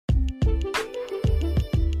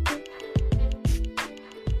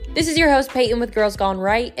This is your host, Peyton with Girls Gone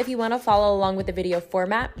Right. If you want to follow along with the video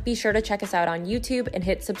format, be sure to check us out on YouTube and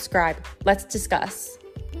hit subscribe. Let's discuss.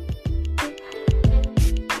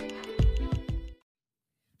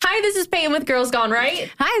 Hi, this is Peyton with Girls Gone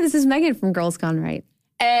Right. Hi, this is Megan from Girls Gone Right.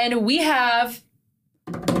 And we have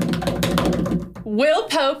Will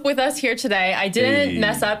Pope with us here today. I didn't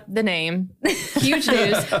mess up the name. Huge news.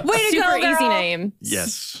 Way to Super go, easy name.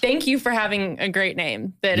 Yes. Thank you for having a great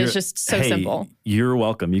name that is just so simple. You're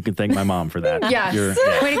welcome. You can thank my mom for that. Yes.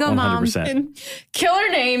 Way to go, 100%. Mom. Killer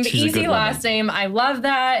name, She's a easy good last name. I love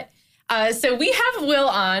that. So we have Will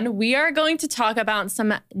on. We are going to talk about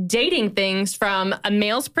some dating things from a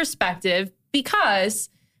male's perspective because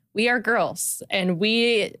we are girls. And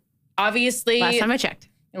we obviously... Last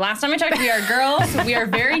time I checked, we are girls. We are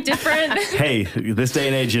very different. Hey, this day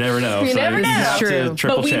and age, you never know. You never know. have True. to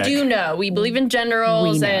triple But we check. do know. We believe in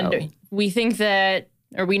generals. We know. And we think that,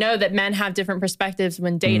 or we know that men have different perspectives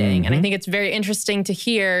when dating. And I think it's very interesting to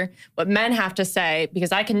hear what men have to say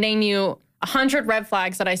because I can name you 100 red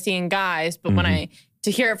flags that I see in guys, but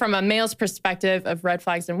to hear it from a male's perspective of red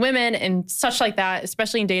flags in women and such like that,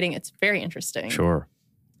 especially in dating, it's very interesting. Sure.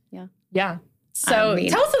 Yeah. So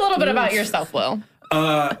tell us a little bit about yourself, Will.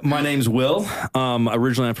 My name's Will.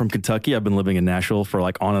 Originally, I'm from Kentucky. I've been living in Nashville for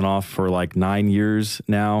on and off for 9 years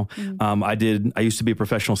now. I used to be a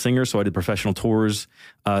professional singer, so I did professional tours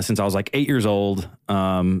since I was 8 years old.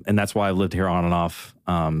 And that's why I've lived here on and off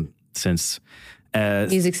since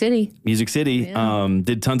Music City. Yeah.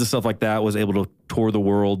 Did tons of stuff like that. Was able to tour the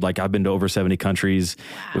world. I've been to over 70 countries,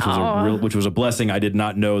 which was a blessing I did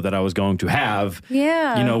not know that I was going to have.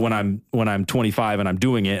 Yeah. When I'm 25 and I'm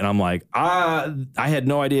doing it, and I'm like, I had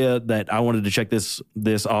no idea that I wanted to check this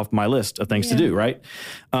off my list of things to do. Right.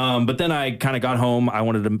 But then I kind of got home. I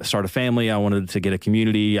wanted to start a family. I wanted to get a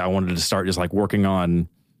community. I wanted to start just working on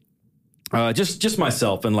just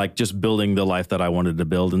myself and just building the life that I wanted to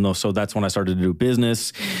build. And so that's when I started to do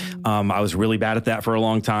business. I was really bad at that for a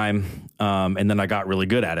long time. And then I got really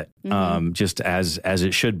good at it, just as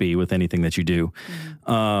it should be with anything that you do.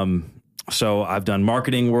 So I've done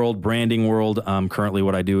marketing world, branding world. Currently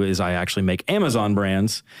what I do is I actually make Amazon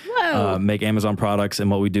brands, make Amazon products. And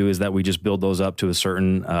what we do is that we just build those up to a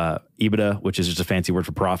certain EBITDA, which is just a fancy word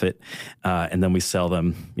for profit. And then we sell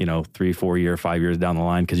them, 3, 4 year, 5 years down the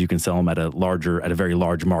line, because you can sell them at a very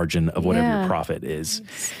large margin of whatever your profit is.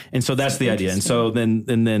 And so that's the idea. And so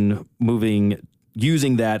then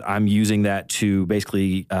using that, I'm using that to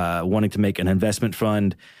basically wanting to make an investment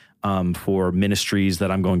fund for ministries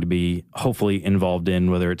that I'm going to be hopefully involved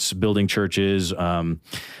in, whether it's building churches.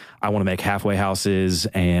 I want to make halfway houses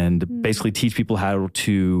and basically teach people how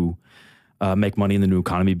to make money in the new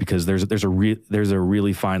economy, because there's a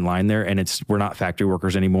really fine line there, and we're not factory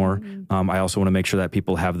workers anymore. I also want to make sure that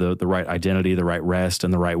people have the right identity, the right rest,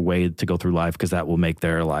 and the right way to go through life, because that will make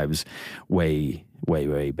their lives way, way,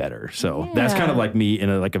 way better. So that's kind of me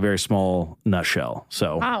in a very small nutshell.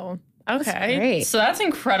 So wow. Okay. So that's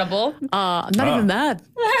incredible. I'm not even mad.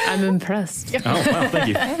 I'm impressed. Oh, wow. Thank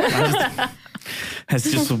you.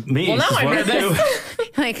 That's just me. Well, now I know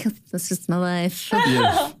this. That's just my life.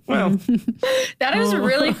 Yeah. Well, that is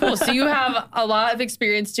really cool. So you have a lot of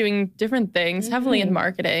experience doing different things, heavily in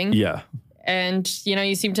marketing. yeah. And,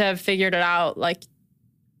 you seem to have figured it out,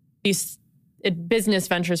 these business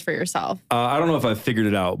ventures for yourself. I don't know if I've figured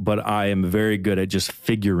it out, but I am very good at just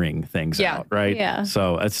figuring things out, right? Yeah.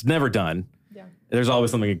 So it's never done. Yeah. There's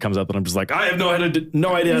always something that comes up and I'm just I have no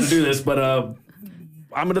idea how to do this, but I'm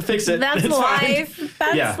going to fix it. That's it's life.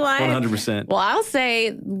 Fine. That's life. 100%. Well, I'll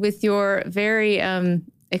say with your very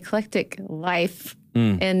eclectic life,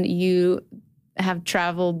 and you have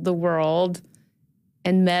traveled the world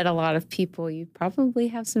and met a lot of people, you probably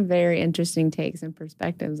have some very interesting takes and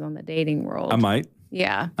perspectives on the dating world. I might.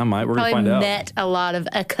 Yeah. We're going to probably find out. met a lot of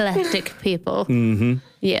eclectic people.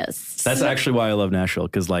 Yes. That's actually why I love Nashville,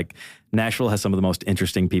 because Nashville has some of the most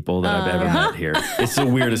interesting people that I've ever met here. It's the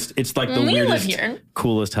weirdest. It's the weirdest,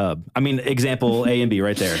 coolest hub. I mean, example A and B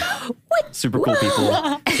right there. What? Super cool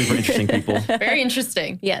people. Super interesting people. Very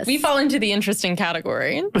interesting. Yes. We fall into the interesting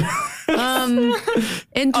category.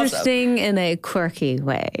 Interesting in a quirky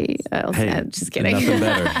way. I'm just kidding. Nothing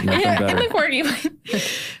better. Nothing better. In the quirky way.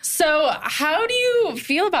 So how do you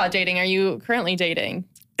feel about dating? Are you currently dating?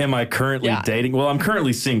 Am I currently dating? Well, I'm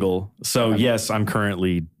currently single. So yes, I'm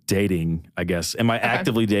currently dating, I guess. Am I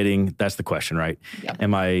actively dating? That's the question, right? Yeah.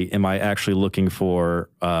 Am I actually looking for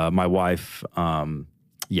my wife?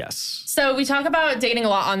 Yes. So we talk about dating a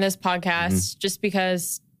lot on this podcast just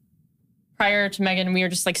because prior to Megan, we were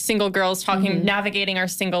just like single girls talking, navigating our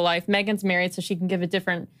single life. Megan's married, so she can give a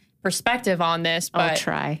different perspective on this. But I'll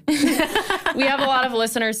try. we have a lot of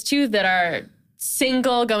listeners too that are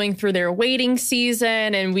single, going through their waiting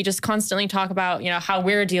season, and we just constantly talk about, how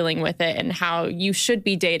we're dealing with it and how you should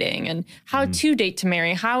be dating and how to date to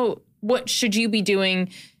marry. What should you be doing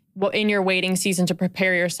in your waiting season to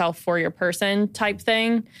prepare yourself for your person type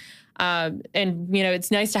thing. And, it's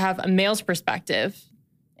nice to have a male's perspective,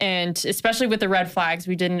 and especially with the red flags.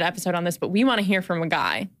 We did an episode on this, but we want to hear from a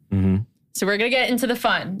guy. Mm-hmm. So we're going to get into the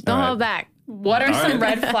fun. Don't hold back. What are some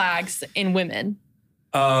red flags in women?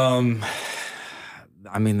 There's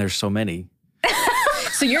so many.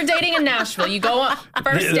 So you're dating in Nashville. You go on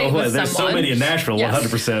first date with There's someone. so many in Nashville, Yes.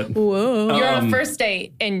 100%. Whoa. You're on a first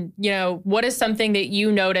date, and, what is something that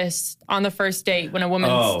you notice on the first date when a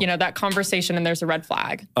woman's, that conversation and there's a red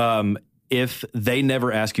flag? If they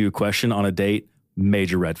never ask you a question on a date,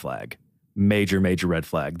 major red flag. Major red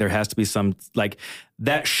flag. There has to be some,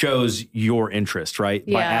 that shows your interest, right?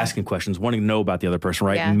 By Yeah. asking questions, wanting to know about the other person,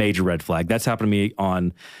 right? Yeah. Major red flag. That's happened to me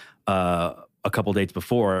on a couple dates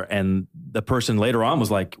before, and the person later on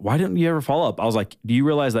was like, why didn't you ever follow up? I was like, do you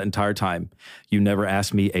realize that entire time you never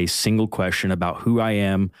asked me a single question about who I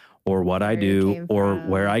am or what I do or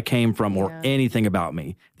where I came from or anything about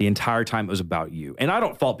me? The entire time it was about you. And I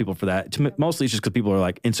don't fault people for that. Mostly it's just because people are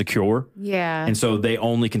like insecure. Yeah. And so they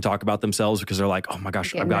only can talk about themselves because they're like, oh my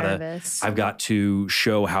gosh, Get nervous. I've got to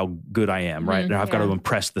show how good I am, right? And I've got to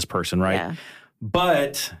impress this person, right? Yeah.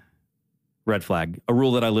 But red flag, a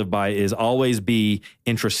rule that I live by is always be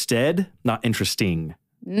interested, not interesting.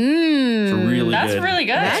 It's really That's good. really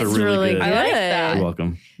good. That's That's a really really good. I like that. You're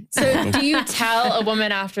welcome. So do you tell a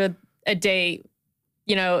woman after a date,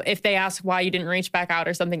 if they ask why you didn't reach back out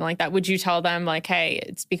or something like that, would you tell them like, hey,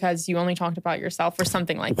 it's because you only talked about yourself or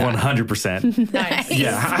something like that? 100%. Nice.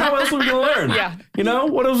 Yeah. How else are we gonna learn? Yeah.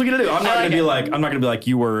 What else are we gonna do? I'm not like gonna be like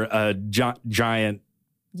you were a giant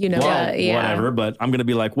whatever, but I'm gonna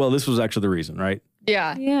be like, well, this was actually the reason, right?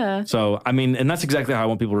 Yeah. Yeah. So, and that's exactly how I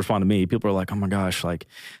want people to respond to me. People are like, oh my gosh, how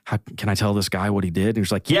can I tell this guy what he did? And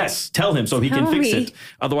he's like, yes, tell him so he can Tell fix me. it.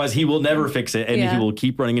 Otherwise, he will never fix it. And Yeah. he will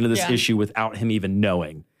keep running into this Yeah. issue without him even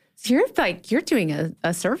knowing. So you're doing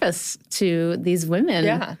a service to these women.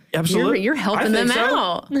 Yeah. Absolutely. You're helping I think them so.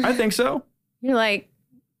 out. I think so. You're like,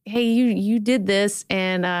 hey, you did this,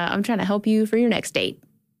 and I'm trying to help you for your next date.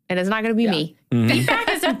 And it's not going to be me.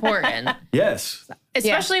 Feedback is important, Yes.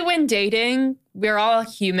 especially when dating. We're all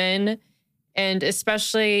human. And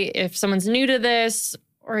especially if someone's new to this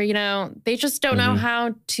or, they just don't know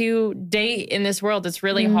how to date in this world. It's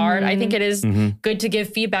really hard. I think it is good to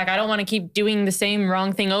give feedback. I don't want to keep doing the same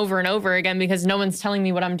wrong thing over and over again because no one's telling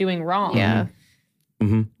me what I'm doing wrong. Yeah.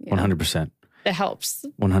 100%. It helps.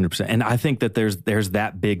 100%. And I think that there's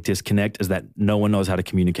that big disconnect is that no one knows how to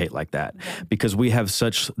communicate like that because we have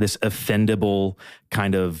such this offendable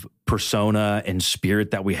kind of persona and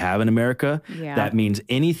spirit that we have in America. Yeah. That means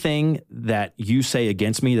anything that you say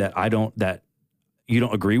against me that you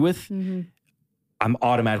don't agree with, I'm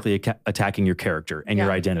automatically attacking your character and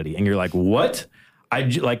your identity. And you're like, what?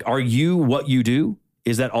 Are you what you do?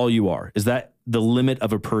 Is that all you are? Is that the limit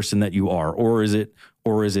of a person that you are? Or is it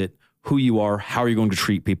who you are, how are you going to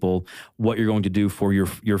treat people, what you're going to do for your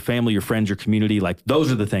family, your friends, your community?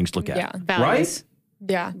 Those are the things to look at. Yeah. Values.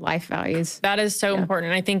 Right? Yeah. Life values. That is so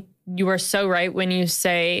important. I think you are so right when you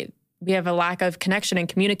say we have a lack of connection and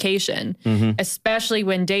communication, especially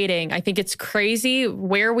when dating. I think it's crazy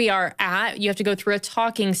where we are at. You have to go through a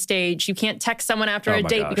talking stage. You can't text someone after a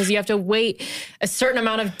date because you have to wait a certain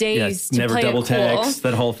amount of days to never play double it cool. text,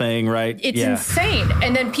 that whole thing, right? It's insane.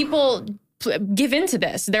 And then people give into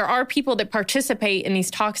this. There are people that participate in these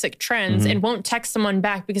toxic trends and won't text someone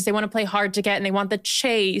back because they want to play hard to get and they want the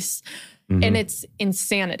chase. And it's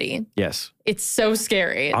insanity. Yes. It's so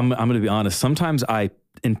scary. I'm going to be honest. Sometimes I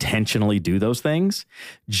intentionally do those things.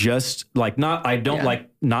 Just I don't like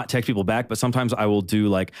not text people back, but sometimes I will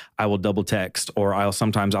do I will double text, or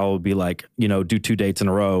sometimes I will be do 2 dates in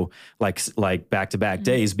a row, like back to back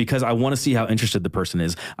days, because I want to see how interested the person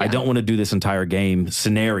is. I don't want to do this entire game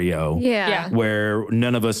scenario Yeah. where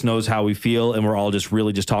none of us knows how we feel and we're all just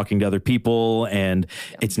really just talking to other people, and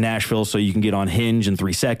it's Nashville, so you can get on Hinge in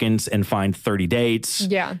 3 seconds and find 30 dates.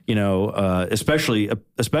 Yeah. Especially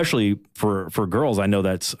for girls. I know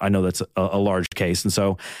that's a large case. And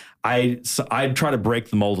so I try to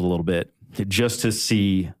break the mold a little bit just to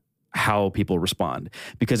see how people respond.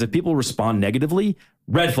 Because if people respond negatively,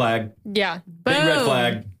 red flag, Yeah. big red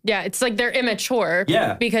flag. Yeah. It's like they're immature.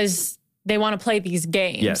 Yeah. Because they want to play these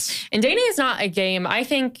games. Yes. And dating is not a game. I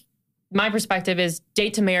think my perspective is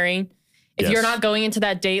date to marry. If Yes. you're not going into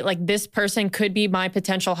that date, like this person could be my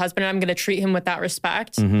potential husband and I'm going to treat him with that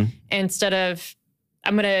respect instead of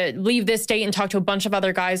I'm going to leave this date and talk to a bunch of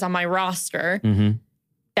other guys on my roster.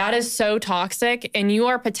 That is so toxic. And you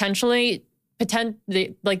are potentially, there's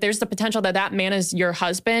the potential that that man is your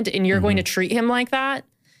husband and you're going to treat him like that.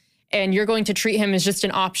 And you're going to treat him as just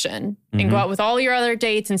an option and go out with all your other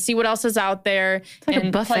dates and see what else is out there. It's like a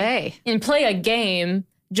buffet. Play a game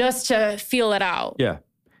just to feel it out. Yeah.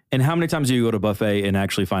 And how many times do you go to a buffet and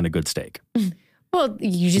actually find a good steak? Well,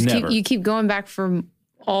 you just Never. keep going back for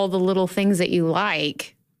all the little things that you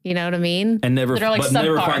like. You know what I mean? And never, That are like but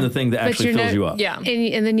never subpar. find the thing that But actually you're fills not- you up. Yeah.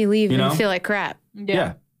 And then you leave You know? and feel like crap.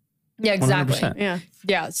 Yeah. Yeah, exactly. 100%. Yeah.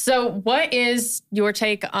 Yeah. So what is your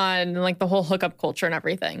take on like the whole hookup culture and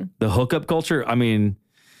everything? The hookup culture, I mean,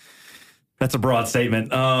 that's a broad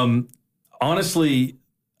statement. Honestly,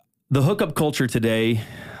 the hookup culture today,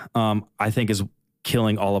 I think is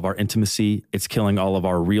killing all of our intimacy. It's killing all of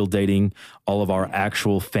our real dating, all of our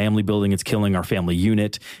actual family building. It's killing our family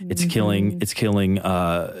unit. It's killing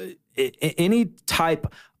any type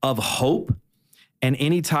of hope and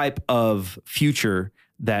any type of future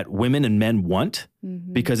that women and men want,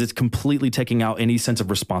 because it's completely taking out any sense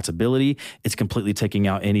of responsibility. It's completely taking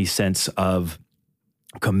out any sense of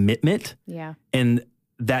commitment. Yeah. And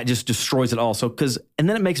that just destroys it all. So, and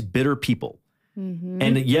then it makes bitter people.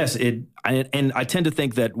 And yes, I tend to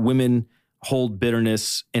think that women hold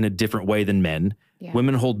bitterness in a different way than men. Yeah.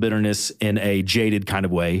 Women hold bitterness in a jaded kind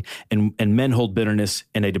of way, and men hold bitterness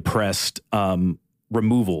in a depressed,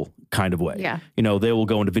 removal kind of way. Yeah. You know, they will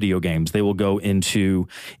go into video games. They will go into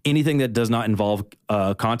anything that does not involve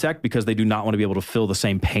contact, because they do not want to be able to feel the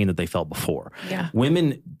same pain that they felt before. Yeah.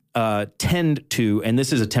 Women tend to, and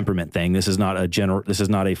this is a temperament thing. This is not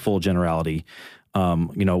a full generality.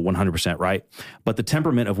 100%, right? But the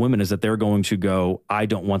temperament of women is that they're going to go, I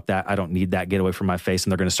don't want that. I don't need that. Get away from my face.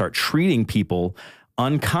 And they're going to start treating people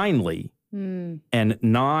unkindly and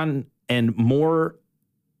more.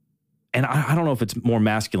 And I don't know if it's more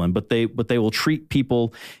masculine, but they will treat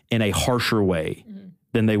people in a harsher way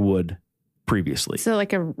than they would previously. So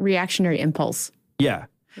like a reactionary impulse. Yeah.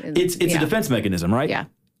 It's a defense mechanism, right? Yeah.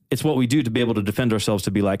 It's what we do to be able to defend ourselves,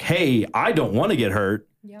 to be like, hey, I don't want to get hurt.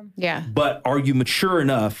 Yeah. But are you mature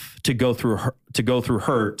enough to go through hurt,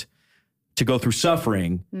 to go through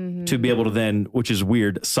suffering, to be able to then, which is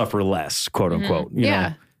weird, suffer less, quote unquote. You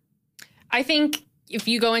know? I think if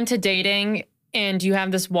you go into dating and you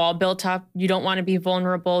have this wall built up, you don't want to be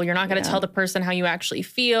vulnerable. You're not going to tell the person how you actually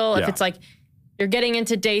feel. If it's like you're getting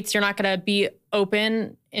into dates, you're not going to be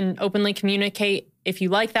open and openly communicate if you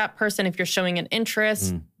like that person, if you're showing an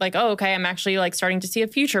interest, like, oh, okay, I'm actually like starting to see a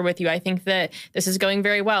future with you. I think that this is going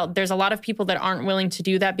very well. There's a lot of people that aren't willing to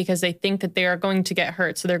do that because they think that they are going to get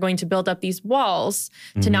hurt. So they're going to build up these walls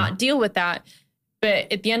to not deal with that.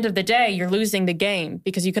 But at the end of the day, you're losing the game,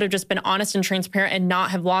 because you could have just been honest and transparent and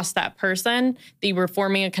not have lost that person that you were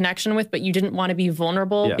forming a connection with, but you didn't want to be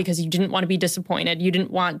vulnerable because you didn't want to be disappointed. You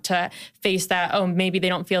didn't want to face that, oh, maybe they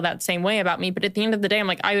don't feel that same way about me. But at the end of the day, I'm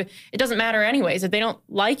like, it doesn't matter anyways. If they don't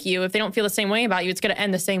like you, if they don't feel the same way about you, it's going to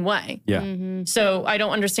end the same way. Yeah. So I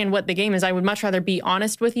don't understand what the game is. I would much rather be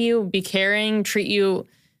honest with you, be caring, treat you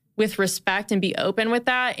with respect, and be open with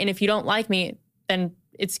that. And if you don't like me, then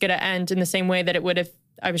it's going to end in the same way that it would if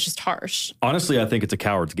I was just harsh. Honestly, I think it's a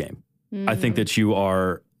coward's game. I think that you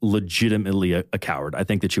are legitimately a coward. I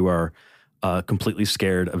think that you are completely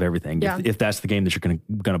scared of everything. If that's the game that you're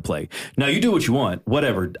going to play. Now, you do what you want,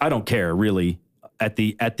 whatever. I don't care really at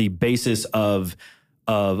the basis of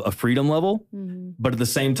a freedom level. But at the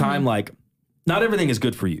same time, like, not everything is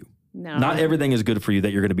good for you. No. Not everything is good for you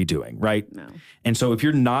that you're going to be doing, right? No. And so if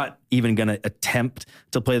you're not even going to attempt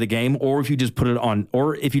to play the game, or if you just put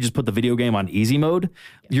the video game on easy mode,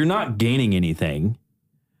 you're not gaining anything.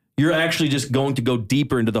 You're actually just going to go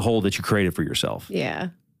deeper into the hole that you created for yourself.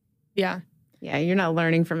 Yeah. Yeah. Yeah. You're not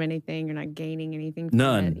learning from anything. You're not gaining anything from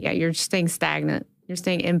None. it. Yeah. You're staying stagnant. You're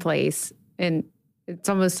staying in place. And it's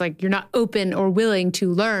almost like you're not open or willing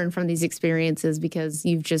to learn from these experiences because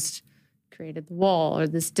you've just created the wall or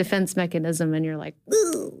this defense mechanism, and you're like,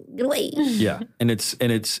 ooh, get away. Yeah, and it's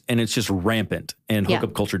just rampant, and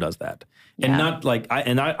hookup culture does that. And not like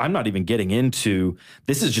I'm not even getting into,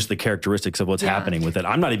 this is just the characteristics of what's happening with it.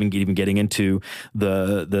 I'm not even getting into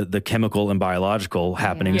the chemical and biological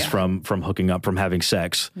happenings from hooking up, from having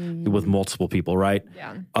sex with multiple people, right?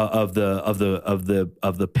 Yeah. Of the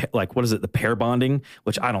like, what is it? The pair bonding,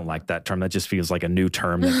 which I don't like that term. That just feels like a new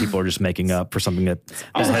term that people are just making up for something that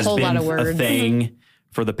has whole lot been of words. a thing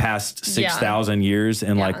for the past 6,000 years.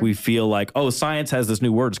 And like, we feel like, oh, science has this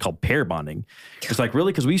new word. It's called pair bonding. It's like,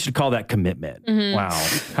 really? Because we should call that commitment. Wow.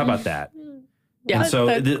 How about that? And so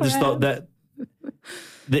the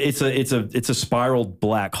it's a spiraled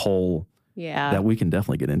black hole that we can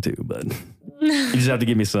definitely get into, but you just have to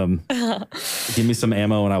give me some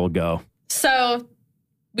ammo and I will go. So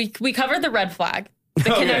we covered the red flag, the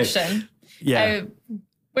connection. Yeah.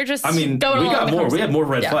 We're just we got more. We have more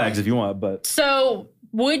red flags if you want, but. So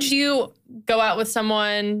would you go out with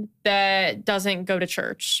someone that doesn't go to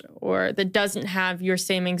church or that doesn't have your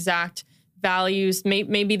same exact values?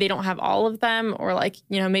 Maybe they don't have all of them, or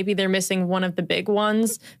maybe they're missing one of the big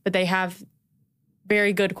ones, but they have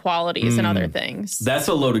very good qualities and other things. That's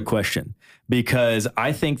a loaded question, because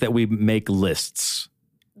I think that we make lists,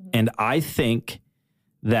 and I think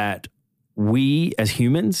that we as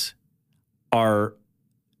humans are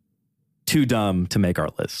too dumb to make our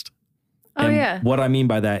list. And what I mean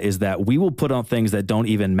by that is that we will put on things that don't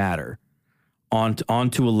even matter onto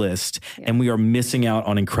a list, and we are missing out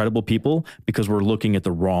on incredible people because we're looking at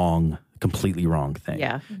the completely wrong thing.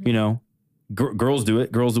 Yeah. You know, girls do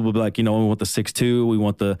it. Girls will be like, we want the 6'2", we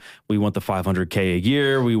want the $500K a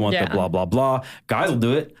year, we want the blah blah blah. Guys will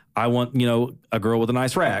do it. I want, a girl with a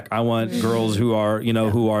nice rack. I want girls who are,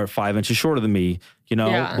 who are 5 inches shorter than me,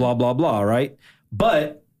 blah blah blah, right?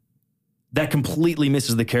 But that completely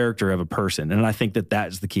misses the character of a person. And I think that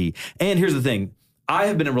is the key. And here's the thing. I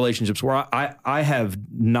have been in relationships where I have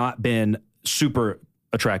not been super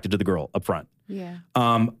attracted to the girl up front. Yeah.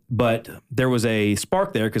 But there was a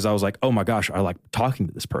spark there because I was like, oh my gosh, I like talking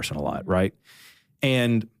to this person a lot, right?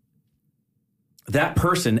 And that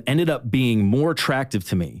person ended up being more attractive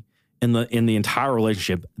to me in the entire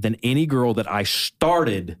relationship than any girl that I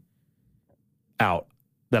started out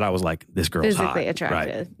that I was like, this girl's physically hot,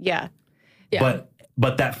 attractive. right? Yeah.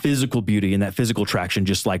 But that physical beauty and that physical attraction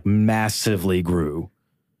just like massively grew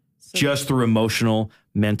just through emotional,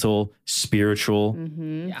 mental, spiritual.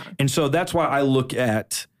 Mm-hmm. Yeah. And so that's why I look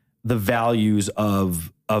at the values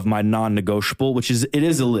of my non-negotiable, it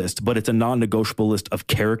is a list, but it's a non-negotiable list of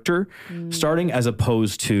character starting, as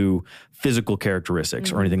opposed to physical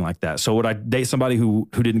characteristics or anything like that. So would I date somebody who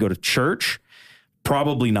didn't go to church?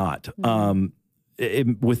 Probably not.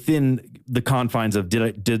 Within the confines of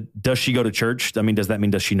does she go to church? I mean, does that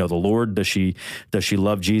mean, does she know the Lord? Does she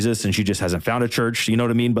love Jesus and she just hasn't found a church? You know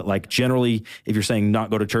what I mean? But like generally, if you're saying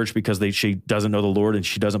not go to church because she doesn't know the Lord and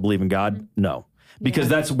she doesn't believe in God, no. Because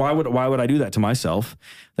that's why would I do that to myself?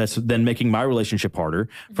 That's then making my relationship harder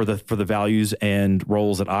for the values and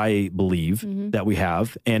roles that I believe that we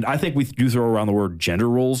have. And I think we do throw around the word gender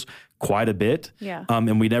roles quite a bit. Yeah.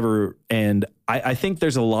 And I think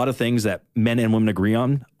there's a lot of things that men and women agree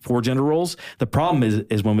on for gender roles. The problem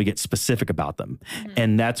is when we get specific about them.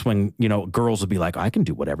 And that's when, girls will be like, I can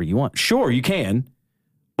do whatever you want. Sure, you can.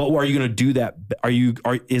 But are you going to do that?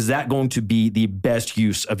 Is that going to be the best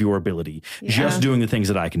use of your ability? Just doing the things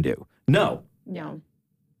that I can do? No.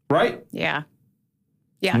 Right? Yeah.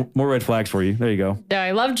 Yeah. More red flags for you. There you go. Yeah,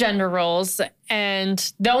 I love gender roles.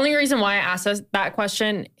 And the only reason why I asked that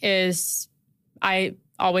question is I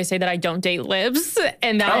always say that I don't date libs.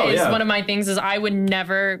 And that is one of my things is I would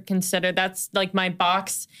never consider that's like my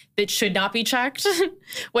box that should not be checked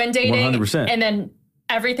when dating. 100%. And then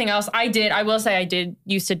everything else I will say I did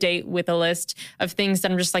used to date with a list of things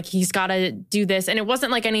that I'm just like, he's got to do this. And it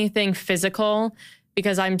wasn't like anything physical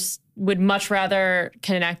because would much rather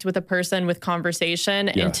connect with a person with conversation.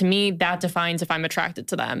 Yeah. And to me, that defines if I'm attracted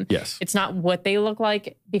to them. Yes. It's not what they look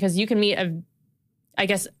like, because you can meet an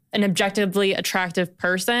objectively attractive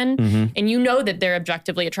person and you know that they're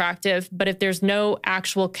objectively attractive, but if there's no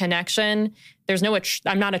actual connection,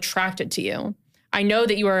 I'm not attracted to you. I know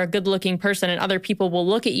that you are a good looking person and other people will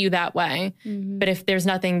look at you that way. But if there's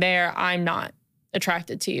nothing there, I'm not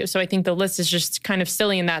attracted to you. So I think the list is just kind of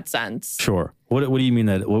silly in that sense. Sure. What do you mean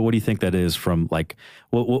that, what do you think that is from like,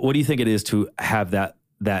 what do you think it is to have that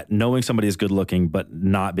knowing somebody is good looking, but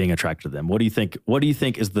not being attracted to them? What do you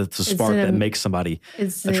think is the spark that makes somebody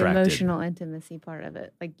it's attracted? The emotional intimacy part of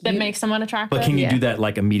it. Like that makes someone attractive. But can you do that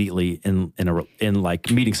like immediately in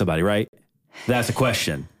like meeting somebody, right? That's a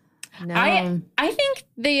question. No. I think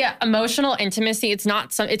the emotional intimacy, it's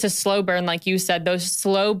a slow burn, like you said, those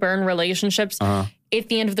slow burn relationships. At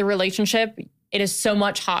the end of the relationship, it is so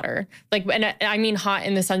much hotter. Like, and I mean hot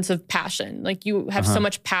in the sense of passion. Like you have so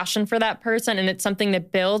much passion for that person and it's something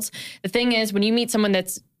that builds. The thing is, when you meet someone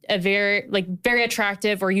that's very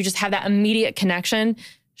attractive or you just have that immediate connection,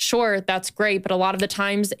 sure, that's great. But a lot of the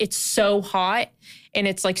times it's so hot and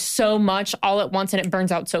it's like so much all at once and it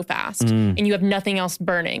burns out so fast and you have nothing else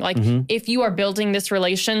burning. Like if you are building this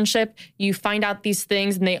relationship, you find out these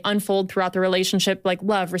things and they unfold throughout the relationship, like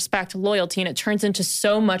love, respect, loyalty, and it turns into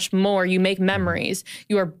so much more. You make memories.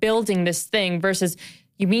 You are building this thing versus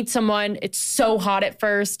you meet someone, it's so hot at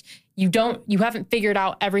first. You haven't figured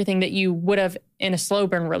out everything that you would have in a slow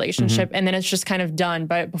burn relationship. And then it's just kind of done,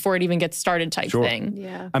 but before it even gets started type thing.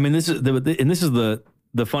 Yeah. I mean, this is the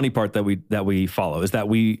funny part that we follow is that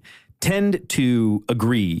we tend to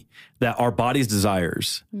agree that our body's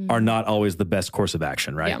desires are not always the best course of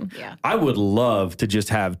action, right? Yeah. I would love to just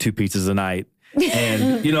have 2 pizzas a night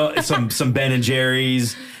and, some Ben and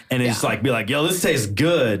Jerry's and it's like, be like, yo, this tastes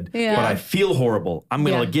good, but I feel horrible. I'm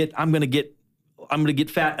going to get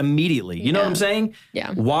fat immediately. You know what I'm saying?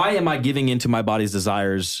 Yeah. Why am I giving into my body's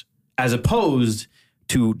desires as opposed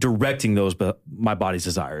to directing my body's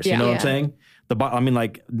desires? You know what I'm saying? The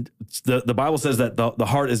Bible says that the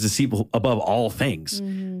heart is deceitful above all things.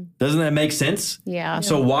 Doesn't that make sense? Yeah.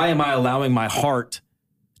 So why am I allowing my heart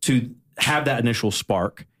to have that initial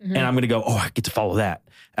spark and I'm going to go, I get to follow that,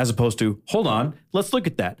 as opposed to, hold on, let's look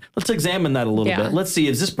at that. Let's examine that a little bit. Let's see,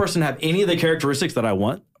 does this person have any of the characteristics that I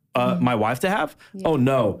want my wife to have? Oh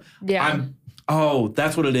no. Yeah.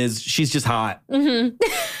 That's what it is. She's just hot. They're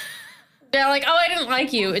like, I didn't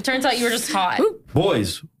like you. It turns out you were just hot.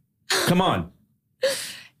 Boys, come on.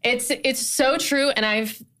 It's so true. And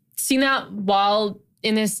I've seen that while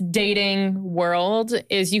in this dating world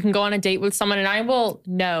is you can go on a date with someone and I will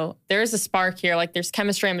know there is a spark here. Like there's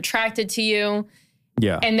chemistry. I'm attracted to you.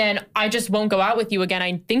 Yeah. And then I just won't go out with you again.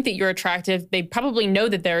 I think that you're attractive. They probably know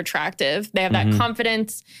that they're attractive. They have that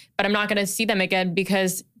confidence, but I'm not going to see them again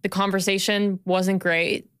because the conversation wasn't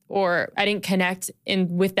great or I didn't connect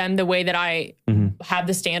with them the way that I have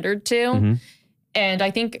the standard to. And I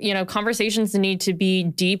think, conversations need to be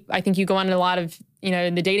deep. I think you go on a lot of,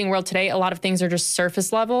 in the dating world today, a lot of things are just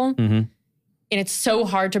surface level. And it's so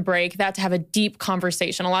hard to break that, to have a deep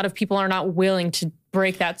conversation. A lot of people are not willing to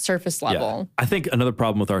break that surface level. Yeah. I think another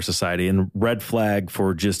problem with our society and red flag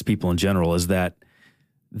for just people in general is that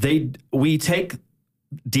we take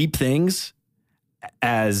deep things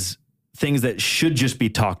as things that should just be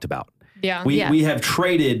talked about. Yeah. We have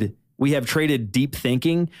traded deep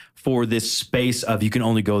thinking for this space of you can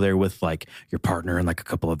only go there with like your partner and like a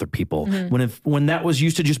couple other people. When that was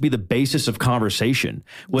used to just be the basis of conversation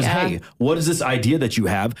was, hey, what is this idea that you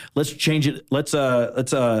have? Let's change it. Let's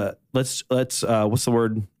what's the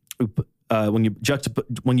word? When you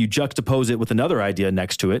juxtapose it with another idea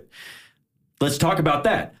next to it, let's talk about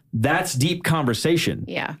that. That's deep conversation.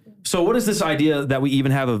 Yeah. So what is this idea that we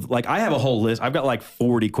even have of like, I have a whole list. I've got like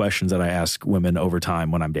 40 questions that I ask women over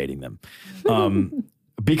time when I'm dating them.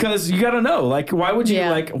 Because you got to know, like, why would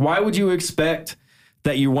you expect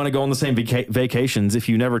that you want to go on the same vacations if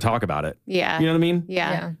you never talk about it? Yeah. You know what I mean?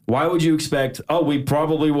 Yeah. Why would you expect, we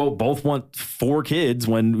probably will both want 4 kids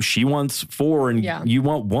when she wants 4 and you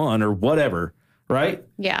want 1 or whatever. Right?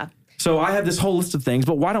 Yeah. So I have this whole list of things,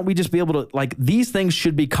 but why don't we just be able to, like, these things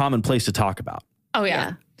should be commonplace to talk about. Oh,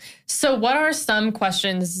 yeah. So what are some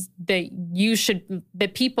questions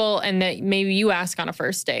that people and that maybe you ask on a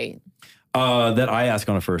first date? That I ask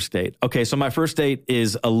on a first date. Okay, so my first date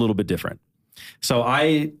is a little bit different. So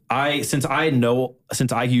since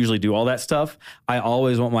I usually do all that stuff, I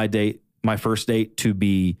always want my first date to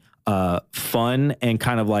be fun and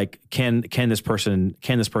kind of like, can this person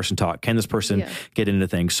talk? Can this person get into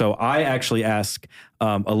things? So I actually ask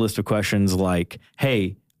a list of questions like,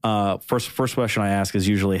 hey, first question I ask is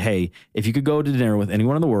usually, hey, if you could go to dinner with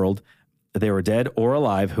anyone in the world, if they were dead or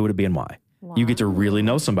alive, who would it be and why? Wow. You get to really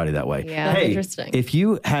know somebody that way. Yeah. Hey, interesting. If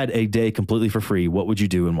you had a day completely for free, what would you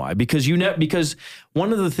do and why? Because because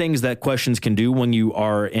one of the things that questions can do when you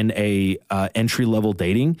are in a entry level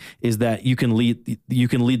dating is that you can lead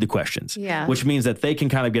the questions. Yeah. Which means that they can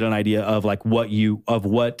kind of get an idea of like what you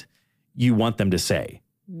want them to say.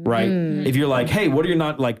 Right? If you're like, hey, what are you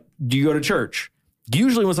not like? Do you go to church?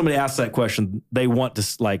 Usually when somebody asks that question, they want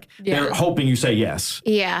to like, they're hoping you say yes.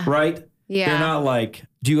 Yeah. Right? Yeah. They're not like,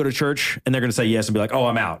 do you go to church? And they're going to say yes and be like, oh,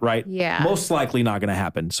 I'm out. Right? Yeah. Most likely not going to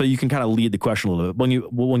happen. So you can kind of lead the question a little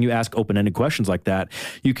bit. When you ask open-ended questions like that,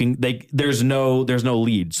 there's no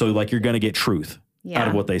lead. So like you're going to get truth out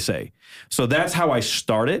of what they say. So that's how I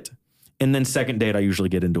start it. And then second date, I usually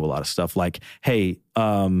get into a lot of stuff like, hey,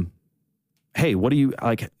 what do you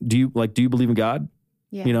like? Do you believe in God?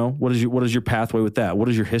 Yeah. You know, what is your pathway with that? What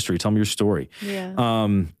is your history? Tell me your story. Yeah.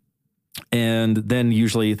 And then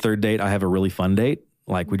usually third date, I have a really fun date.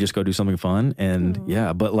 Like we just go do something fun and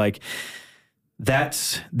but like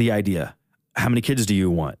that's the idea. How many kids do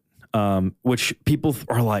you want? Which people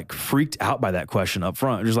are like freaked out by that question up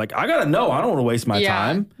front. Just like, I got to know, I don't want to waste my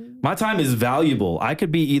time. My time is valuable. I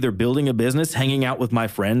could be either building a business, hanging out with my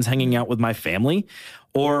friends, hanging out with my family,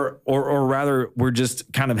 or rather we're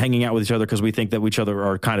just kind of hanging out with each other because we think that each other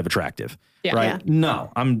are kind of attractive. Yeah. Right? Yeah.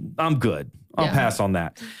 No, I'm good. I'll pass on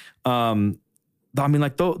that. I mean,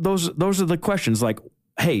 like those are the questions. Like,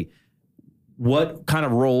 hey, what kind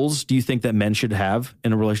of roles do you think that men should have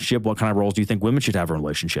in a relationship? What kind of roles do you think women should have in a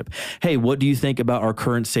relationship? Hey, what do you think about our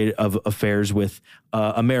current state of affairs with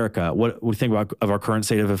America? What do you think about our current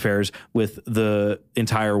state of affairs with the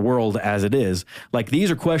entire world as it is? Like,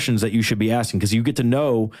 these are questions that you should be asking, because you get to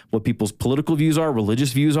know what people's political views are,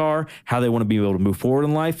 religious views are, how they want to be able to move forward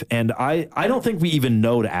in life. And I don't think we even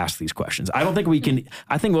know to ask these questions. I don't think we can.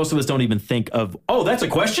 I think most of us don't even think of, oh, that's a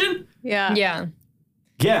question? Yeah. Yeah.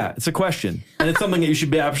 Yeah, it's a question, and it's something that you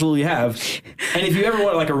should absolutely have. And if you ever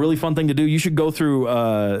want like a really fun thing to do, you should go through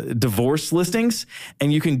divorce listings,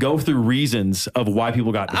 and you can go through reasons of why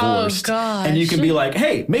people got divorced. Oh, gosh. And you can be like,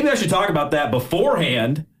 hey, maybe I should talk about that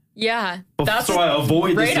beforehand. Yeah. So I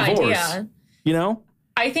avoid this great divorce. Idea. You know?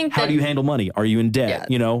 I think How do you handle money? Are you in debt? Yeah.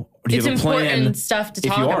 You know? Do you it's have a plan important stuff to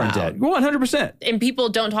talk if you are about. in debt? 100%. And people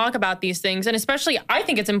don't talk about these things. And especially, I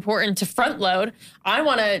think it's important to front load. I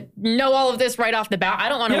want to know all of this right off the bat. I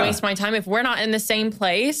don't want to waste my time. If we're not in the same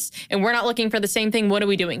place and we're not looking for the same thing, what are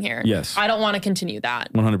we doing here? Yes. I don't want to continue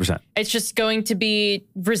that. 100%. It's just going to be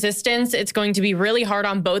resistance. It's going to be really hard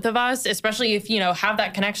on both of us, especially if, have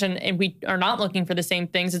that connection and we are not looking for the same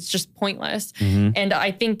things. It's just pointless. Mm-hmm. And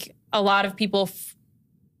I think a lot of people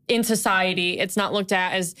in society, it's not looked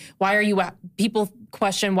at as, people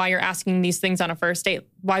question why you're asking these things on a first date.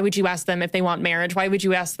 Why would you ask them if they want marriage? Why would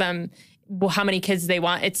you ask them how many kids they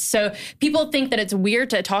want? It's so, people think that it's weird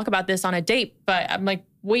to talk about this on a date, but I'm like,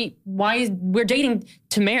 wait, we're dating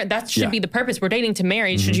to marry? That should be the purpose. We're dating to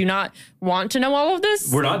marry. Mm-hmm. Should you not want to know all of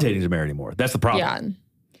this? We're not dating to marry anymore. That's the problem. Yeah.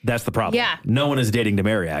 That's the problem. Yeah. No one is dating to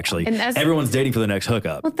marry, actually. And everyone's dating for the next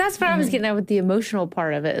hookup. Well, that's what I was getting at with the emotional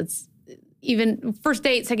part of it. It's even first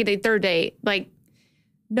date, second date, third date. Like,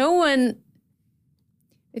 no one,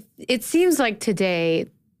 it seems like today,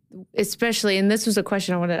 especially, and this was a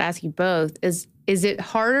question I wanted to ask you both, is it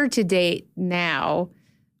harder to date now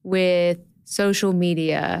with social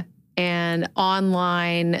media and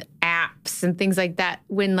online apps and things like that,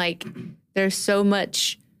 when like there's so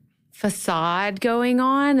much facade going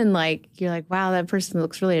on, and like you're like, wow, that person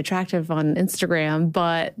looks really attractive on Instagram,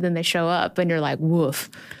 but then they show up and you're like, woof.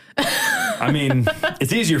 I mean,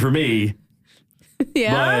 it's easier for me,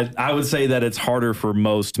 but I would say that it's harder for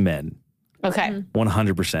most men. Okay.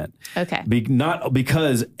 100%. Okay. Not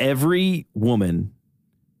because every woman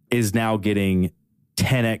is now getting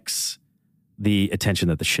 10x the attention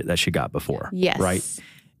that that she got before. Yes. Right.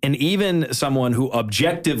 And even someone who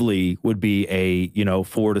objectively would be a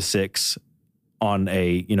 4 to 6 on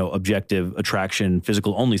a objective attraction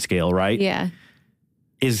physical only scale, right? Yeah.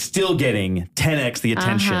 Is still getting 10x the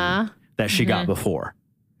attention that she got before.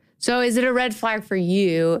 So is it a red flag for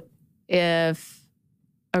you if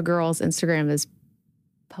a girl's Instagram is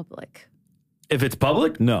public? If it's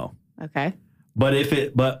public, no. Okay. But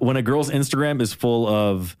when a girl's Instagram is full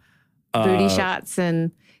of booty shots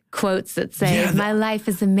and quotes that say, my life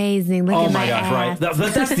is amazing. Look at my ass. Right.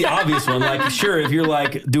 That's the obvious one. Like, sure, if you're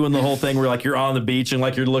like doing the whole thing where like you're on the beach and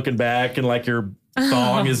like you're looking back and like your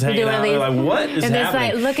thong is hanging out. You're like, what is happening? And it's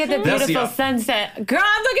like, look at the beautiful sunset. Girl,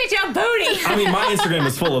 look at your booty. I mean, my Instagram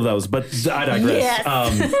is full of those, but I digress.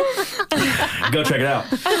 Yes. Go check it out.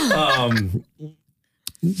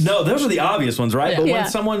 No, those are the obvious ones, right? But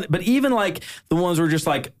but even like the ones where just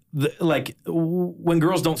like, when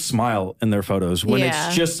girls don't smile in their photos, when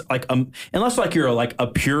it's just like, unless like you're like a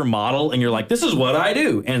pure model and you're like, this is what I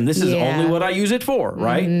do and this is only what I use it for,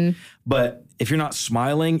 right? Mm-hmm. But if you're not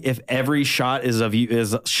smiling, if every shot is of you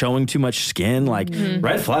is showing too much skin, like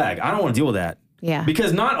red flag. I don't want to deal with that. Yeah.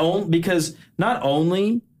 Because not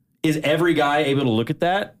only is every guy able to look at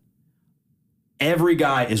that, every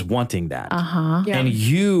guy is wanting that. Yeah.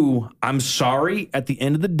 And I'm sorry, at the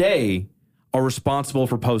end of the day, are responsible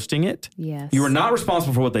for posting it. Yes. You are not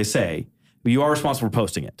responsible for what they say, but you are responsible for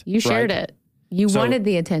posting it. You shared it. You wanted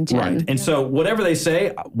the attention. Right. And so whatever they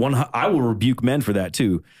say, I will rebuke men for that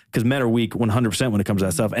too, because men are weak 100% when it comes to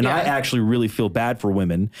that stuff. And I actually really feel bad for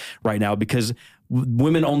women right now, because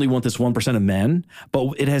women only want this 1% of men,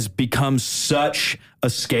 but it has become such a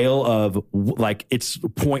scale of like it's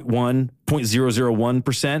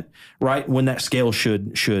 0.1%, right? When that scale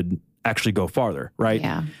should actually go farther, right?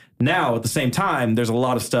 Yeah. Now, at the same time, there's a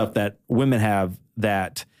lot of stuff that women have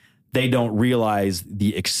that they don't realize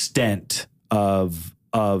the extent of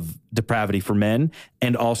depravity for men,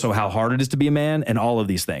 and also how hard it is to be a man, and all of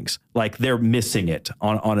these things. Like, they're missing it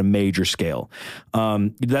on a major scale.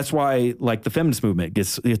 That's why like the feminist movement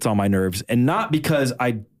gets on my nerves, and not because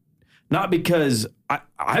I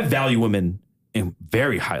value women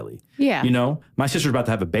very highly. Yeah. You know, my sister's about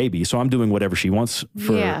to have a baby, so I'm doing whatever she wants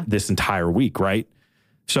for this entire week, right?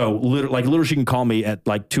 So literally she can call me at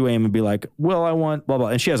like 2 a.m. and be like, well, I want blah, blah.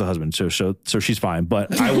 And she has a husband, so she's fine.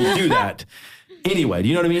 But I will do that anyway. Do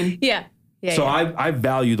you know what I mean? Yeah. Yeah. So I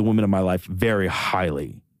value the women in my life very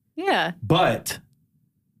highly. Yeah. But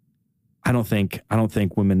I don't think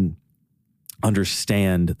women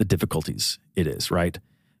understand the difficulties it is, right?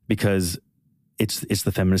 Because it's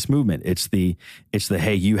the feminist movement. It's the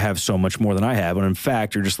hey, you have so much more than I have. And in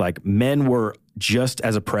fact, you're just like, men were just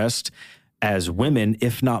as oppressed as women,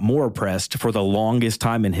 if not more oppressed, for the longest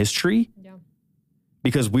time in history. Yeah.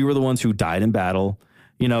 Because we were the ones who died in battle.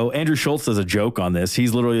 You know, Andrew Schultz does a joke on this.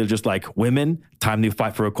 He's literally just like, women, time to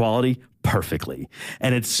fight for equality perfectly.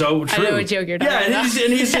 And it's so true. I know what joke you're talking about.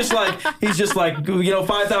 And he's just like, you know,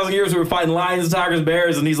 5,000 years we were fighting lions, tigers, and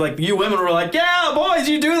bears. And he's like, you women were like, yeah, boys,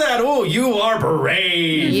 you do that. Oh, you are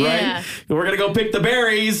brave, right? We're going to go pick the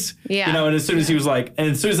berries. Yeah. You know, and as soon as he was like,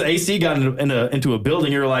 and as soon as the AC got into a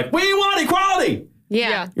building, you're like, we want equality.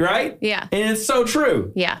 Yeah. Right? Yeah. And it's so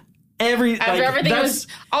true. Yeah. After everything was,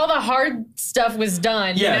 all the hard stuff was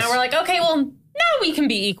done. Yes. Now we're like, okay, well, now we can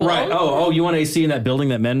be equal. Right. Oh, you want AC in that building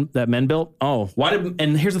that men built? Oh,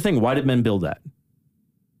 and here's the thing. Why did men build that?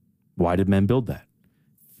 Why did men build that?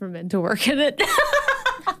 For men to work in it.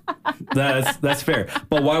 That's fair.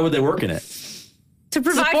 But why would they work in it? To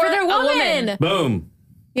provide Support for their woman. Boom.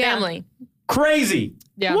 Yeah. Family. Crazy.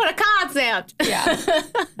 Yeah. What a concept. Yeah.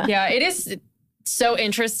 Yeah, it is so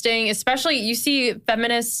interesting, especially you see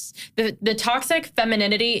feminists, the toxic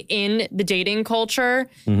femininity in the dating culture.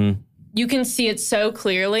 Mm-hmm. You can see it so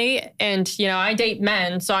clearly. And, you know, I date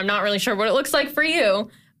men, so I'm not really sure what it looks like for you.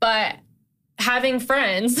 But having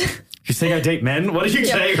friends. You saying I date men? What are you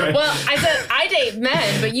saying? Right? Well, I said I date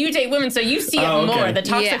men, but you date women, so you see it more. The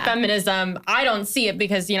toxic feminism, I don't see it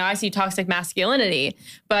because, you know, I see toxic masculinity.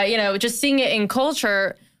 But, you know, just seeing it in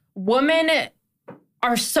culture, women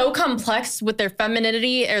are so complex with their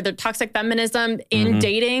femininity or their toxic feminism in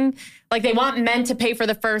dating. Like, they want men to pay for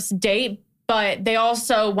the first date, but they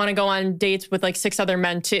also want to go on dates with like 6 other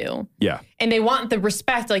men too. Yeah. And they want the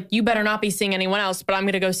respect, like, you better not be seeing anyone else, but I'm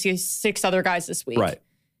going to go see 6 other guys this week. Right.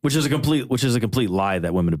 Which is a complete lie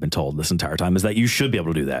that women have been told this entire time, is that you should be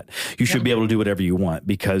able to do that. You should be able to do whatever you want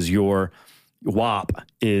because your WAP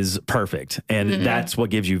is perfect. And that's what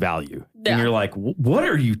gives you value. Yeah. And you're like, what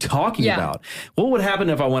are you talking about? What would happen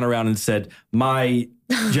if I went around and said my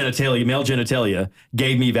genitalia, male genitalia,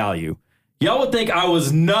 gave me value? Y'all would think I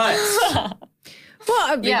was nuts. Well,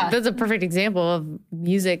 I mean, that's a perfect example of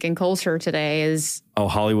music and culture today is... Oh,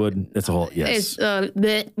 Hollywood. It's a whole... Yes.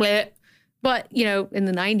 It's... But, you know, in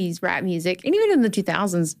the 90s, rap music, and even in the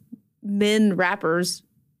 2000s, men rappers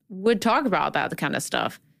would talk about that kind of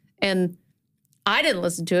stuff. And I didn't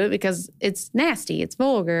listen to it because it's nasty. It's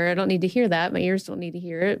vulgar. I don't need to hear that. My ears don't need to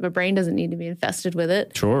hear it. My brain doesn't need to be infested with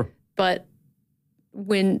it. Sure. But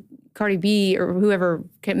when Cardi B or whoever,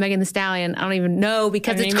 Megan Thee Stallion, I don't even know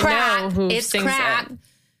because it's crap. It's crap.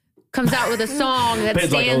 Comes out with a song that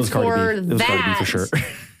stands for that. Cardi B for sure.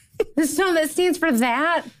 The song that stands for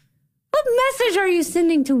that. What message are you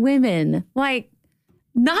sending to women? Like,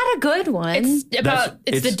 not a good one. It's the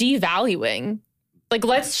devaluing. Like,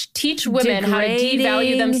 let's teach women how to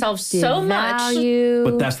devalue themselves so much.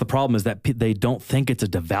 But that's the problem, is that they don't think it's a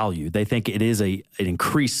devalue. They think it is an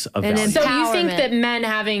increase of value. So you think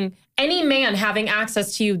that any man having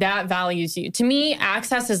access to you, that values you. To me,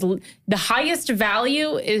 access is the highest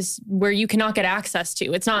value is where you cannot get access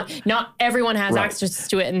to. It's not everyone has access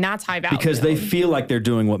to it, and that's high value. Because they feel like they're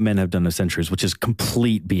doing what men have done for centuries, which is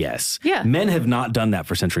complete BS. Yeah. Men have not done that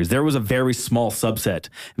for centuries. There was a very small subset,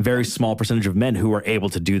 very small percentage of men who were able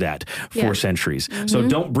to do that for centuries. Mm-hmm. So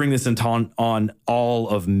don't bring this on all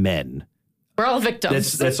of men. We're all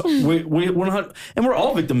victims. We're not, and we're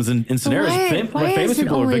all victims in scenarios. Famous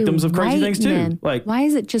people are victims of crazy things too. Like, why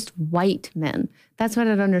is it just white men? That's what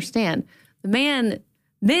I don't understand. Men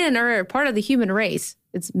are part of the human race.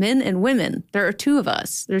 It's men and women. There are 2 of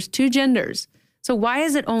us. There's 2 genders. So why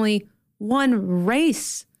is it only one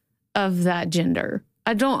race of that gender?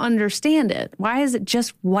 I don't understand it. Why is it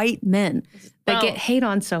just white men that get hate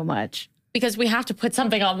on so much? Because we have to put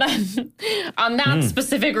something on them, on that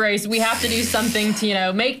specific race. We have to do something to, you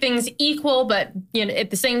know, make things equal, but, you know,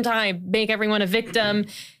 at the same time, make everyone a victim.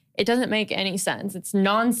 It doesn't make any sense. It's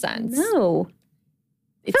nonsense. No.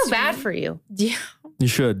 I feel bad for you. Yeah. You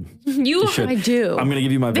should. You should. I do. I'm going to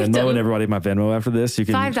give you my Venmo and everybody my Venmo after this. You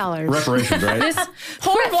can $5. Reparations, right? This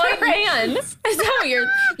poor white man.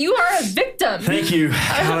 You are a victim. Thank you.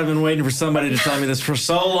 God, I've been waiting for somebody to tell me this for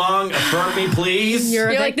so long. Affirm me, please.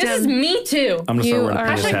 You're like, this is me too. I'm going to start wearing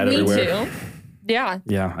a penis hat everywhere. Me too. Yeah.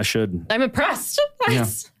 Yeah, I should. I'm impressed.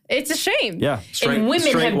 It's a shame. Yeah. And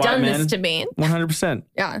women have done this to me. 100%.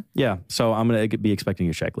 Yeah. Yeah. So I'm going to be expecting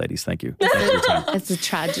your check, ladies. Thank you. Thank you for your time. It's a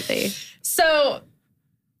tragedy. So,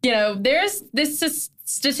 there's this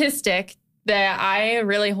statistic that I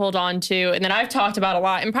really hold on to and that I've talked about a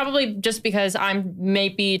lot, and probably just because I'm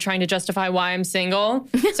maybe trying to justify why I'm single.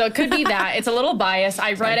 So it could be that. It's a little biased.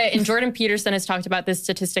 I read it, and Jordan Peterson has talked about this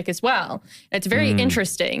statistic as well. It's very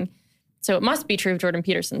interesting. So it must be true if Jordan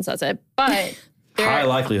Peterson says it. But high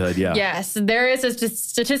likelihood, yeah. Yes, there is a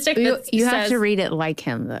statistic that you says, have to read it like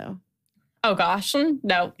him, though. Oh, gosh.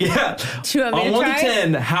 No. Yeah. Do you want me On to 1 to try?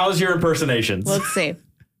 10, how's your impersonations? Let's see.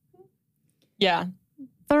 Yeah.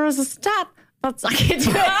 There is a stat that's I can't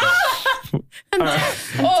do it.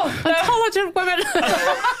 Intelligent women.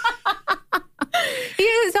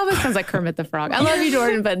 It almost sounds like Kermit the Frog. I love you,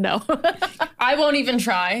 Jordan, but no. I won't even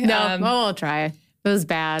try. No, I won't try. It was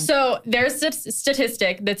bad. So there's a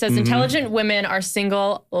statistic that says intelligent women are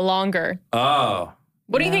single longer. Oh.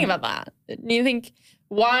 What do you think about that?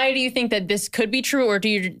 Why do you think that this could be true, or do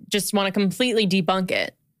you just want to completely debunk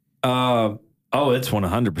it? It's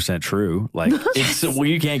 100% true. Like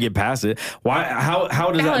you can't get past it. Why?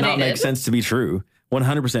 How does that not make sense to be true?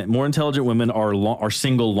 100%. More intelligent women are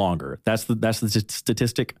single longer. That's the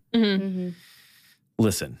statistic. Mm-hmm.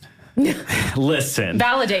 Listen.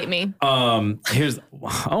 Validate me. I'm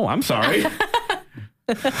sorry.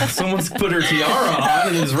 Someone's put her tiara on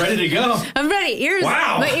and is ready to go. I'm ready. Ears.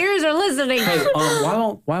 Wow. My ears are listening. Hey,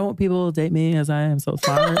 why won't people date me as I am so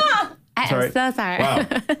sorry? I'm so sorry.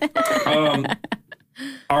 Wow.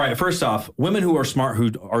 All right. First off, women who are smart,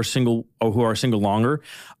 who are single longer,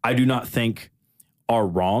 I do not think are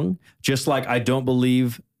wrong. Just like I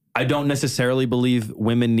don't necessarily believe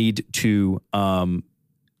women need to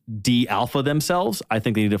de-alpha themselves. I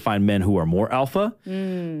think they need to find men who are more alpha.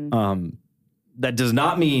 That does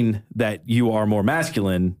not mean that you are more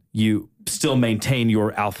masculine. You still maintain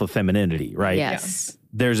your alpha femininity, right? Yes.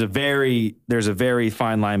 There's a very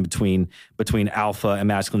fine line between alpha and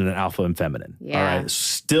masculine and alpha and feminine. Yeah. All right.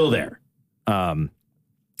 Still there.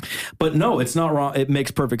 But no, it's not wrong. It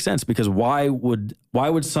makes perfect sense, because why would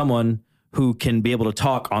someone who can be able to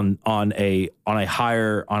talk on a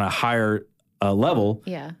higher level,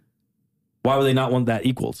 yeah, why would they not want that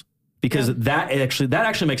equals? Because that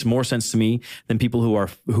actually makes more sense to me than people who are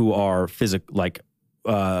who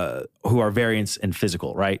are variants in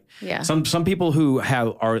physical, right? Yeah. Some people who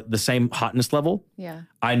are the same hotness level. Yeah.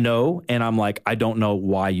 I know, and I'm like, I don't know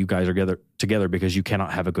why you guys are together because you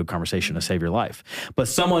cannot have a good conversation to save your life. But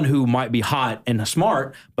someone who might be hot and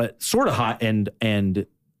smart, but sort of hot and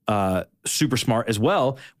super smart as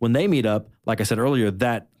well, when they meet up, like I said earlier,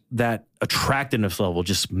 that attractiveness level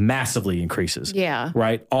just massively increases. Yeah.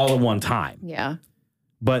 Right? All at one time. Yeah.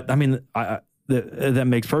 But I mean, that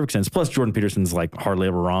makes perfect sense. Plus, Jordan Peterson's like hardly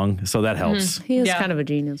ever wrong, so that helps. He is kind of a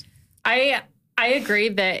genius. I agree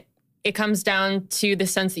that it comes down to the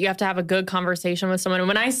sense that you have to have a good conversation with someone.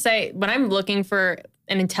 When I'm looking for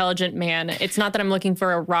an intelligent man, it's not that I'm looking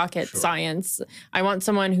for a rocket science. I want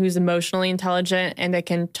someone who's emotionally intelligent and that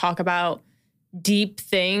can talk about deep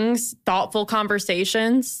things, thoughtful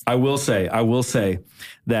conversations. I will say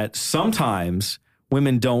that sometimes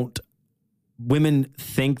women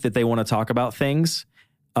think that they want to talk about things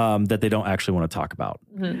that they don't actually want to talk about.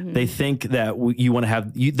 Mm-hmm. They think that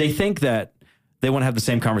they think that they want to have the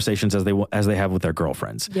same conversations as they have with their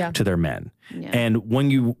girlfriends to their men. Yeah. And when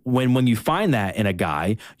you find that in a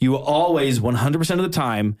guy, you always 100% of the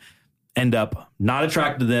time end up not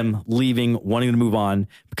attracted to them, leaving, wanting to move on,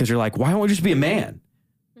 because you're like, why don't we just be a man?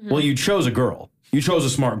 Mm-hmm. Well, you chose a girl. You chose a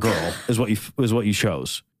smart girl is what you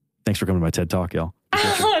chose. Thanks for coming to my TED Talk, y'all.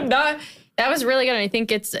 That was really good. And I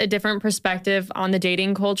think it's a different perspective on the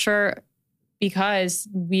dating culture because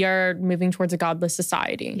we are moving towards a godless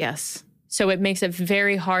society. Yes. So it makes it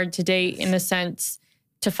very hard to date in the sense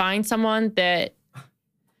to find someone that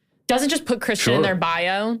doesn't just put Christian in their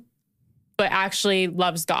bio, but actually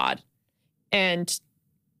loves God and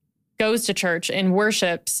goes to church and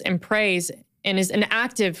worships and prays and is an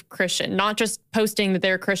active Christian, not just posting that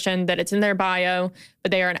they're a Christian, that it's in their bio,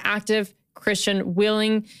 but they are an active Christian,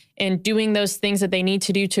 willing and doing those things that they need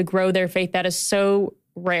to do to grow their faith. That is so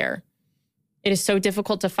rare. It is so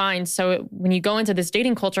difficult to find. So when you go into this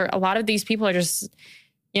dating culture, a lot of these people are just,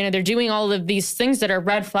 they're doing all of these things that are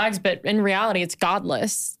red flags, but in reality, it's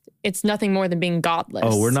godless. It's nothing more than being godless.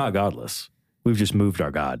 Oh, we're not godless. We've just moved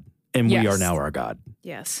our God, and we are now our God.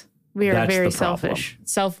 Yes. We are very selfish.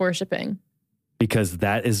 Self-worshiping. Because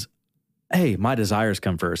that is, hey, my desires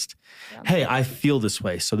come first. Yeah. Hey, I feel this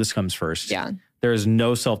way, so this comes first. Yeah. There is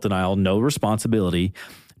no self-denial, no responsibility,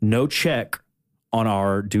 no check on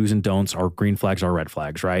our do's and don'ts, our green flags, our red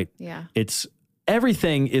flags, right? Yeah. It's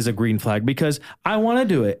everything is a green flag because I want to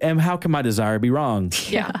do it. And how can my desire be wrong?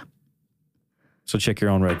 Yeah. So check your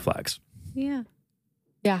own red flags. Yeah.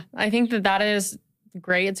 Yeah. I think that is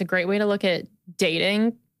great. It's a great way to look at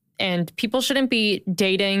dating, and people shouldn't be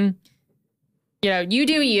dating. You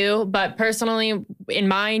do you, but personally, in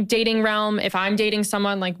my dating realm, if I'm dating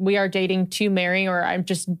someone, like we are dating to marry, or I'm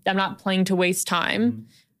not playing to waste time. Mm-hmm.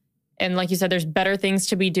 And like you said, there's better things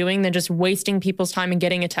to be doing than just wasting people's time and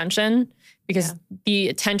getting attention, because the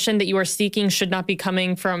attention that you are seeking should not be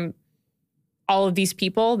coming from all of these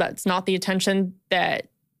people. That's not the attention that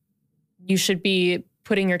you should be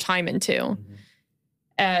putting your time into.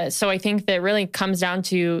 Mm-hmm. So I think that really comes down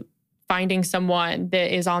to finding someone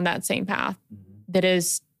that is on that same path, that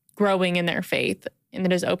is growing in their faith, and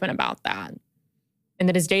that is open about that, and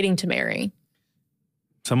that is dating to marry.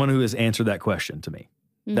 Someone who has answered that question to me.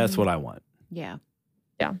 Mm-hmm. That's what I want. Yeah.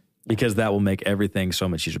 Yeah. Because that will make everything so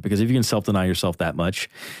much easier. Because if you can self-deny yourself that much,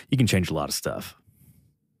 you can change a lot of stuff.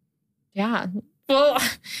 Yeah. Well,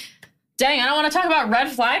 dang, I don't want to talk about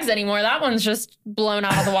red flags anymore. That one's just blown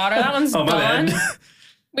out of the water. That one's done.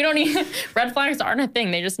 We don't need, red flags aren't a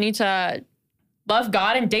thing. They just need to love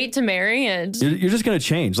God and date to marry. And you're just going to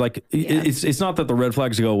change. Like, it's not that the red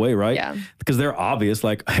flags go away, right? Yeah. Because they're obvious.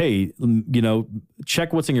 Like, hey,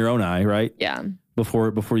 check what's in your own eye, right? Yeah.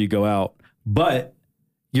 Before you go out. But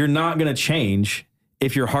you're not going to change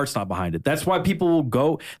if your heart's not behind it. That's why people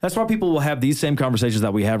will have these same conversations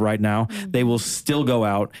that we have right now. Mm-hmm. They will still go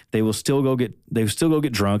out. They will still go get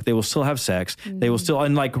drunk. They will still have sex. Mm-hmm. They will still,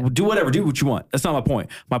 and like, do what you want. That's not my point.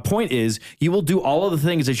 My point is you will do all of the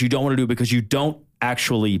things that you don't want to do because you don't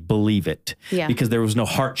actually believe it. Yeah. Because there was no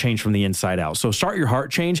heart change from the inside out. So start your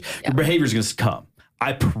heart change. Yeah. Your behavior is going to come.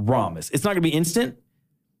 I promise. It's not going to be instant,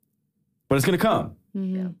 but it's going to come.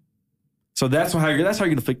 Mm-hmm. So that's how you're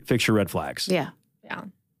going to fix your red flags. Yeah. Yeah.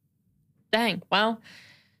 Dang. Well,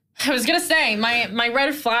 I was going to say my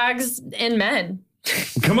red flags in men.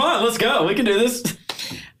 Come on, let's go. We can do this.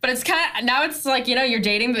 But it's now it's like, you're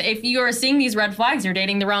dating. If you are seeing these red flags, you're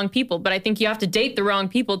dating the wrong people. But I think you have to date the wrong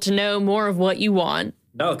people to know more of what you want.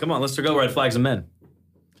 No, come on. Let's go red flags in men.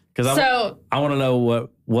 Because I want to know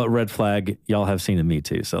what red flag y'all have seen in me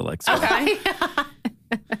too. So like, okay.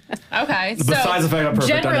 Okay. Besides the fact I'm perfect,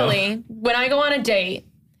 generally, when I go on a date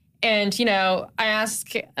and, I ask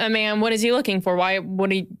a man, what is he looking for?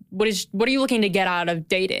 What are you looking to get out of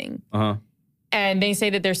dating? Uh-huh. And they say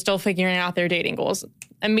that they're still figuring out their dating goals.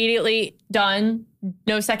 Immediately done.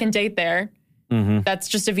 No second date there. Mm-hmm. That's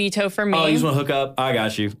just a veto for me. Oh, you just want to hook up? I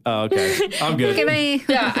got you. Oh, okay. I'm good. Look at me.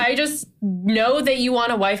 Yeah, I just know that you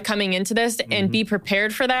want a wife coming into this and be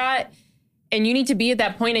prepared for that. And you need to be at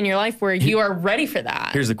that point in your life where you are ready for that.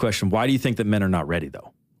 Here's the question. Why do you think that men are not ready,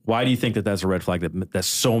 though? Why do you think that that's a red flag that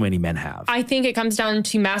so many men have? I think it comes down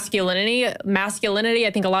to masculinity.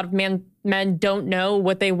 I think a lot of men don't know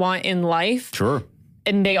what they want in life. Sure.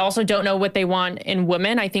 And they also don't know what they want in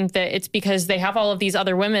women. I think that it's because they have all of these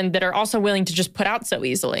other women that are also willing to just put out so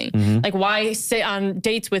easily. Mm-hmm. Like, why sit on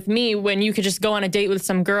dates with me when you could just go on a date with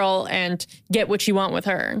some girl and get what you want with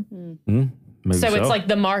her? Mm-hmm. So it's like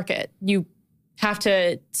the market. You have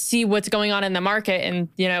to see what's going on in the market, and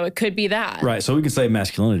it could be that. Right. So we could say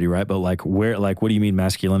masculinity, right? But what do you mean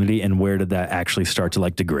masculinity, and where did that actually start to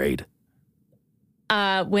degrade?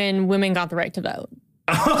 When women got the right to vote.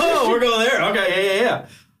 Oh, we're going there. Okay. Yeah.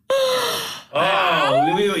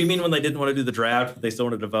 Oh, you mean when they didn't want to do the draft, but they still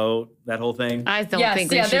wanted to vote? That whole thing? I don't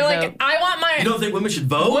think we should they're vote. like, I want my... You don't think women should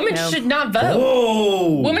vote? Women should not vote.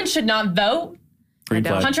 Whoa. Women should not vote. Green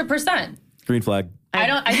flag. 100%. Green flag.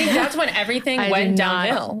 I think that's when everything went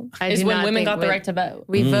downhill. Is when women got the right to vote.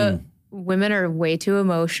 We vote. Women are way too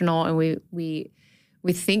emotional, and we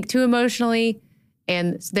think too emotionally,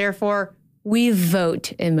 and therefore we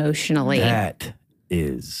vote emotionally. That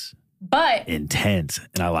is intense,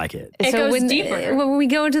 and I like it. It goes deeper. When we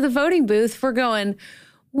go into the voting booth, we're going,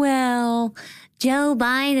 well, Joe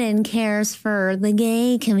Biden cares for the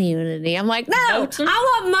gay community. I'm like, no, I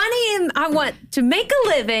want money and I want to make a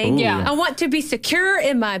living. Ooh. Yeah. I want to be secure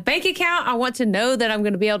in my bank account. I want to know that I'm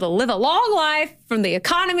going to be able to live a long life from the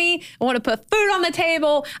economy. I want to put food on the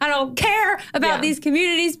table. I don't care about these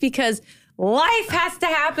communities because life has to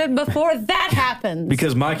happen before that happens.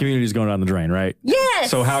 Because my community is going down the drain, right? Yes.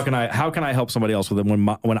 So how can I help somebody else with it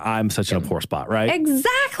when I'm such in a poor spot, right?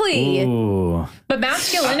 Exactly. Ooh. But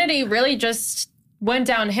masculinity really just went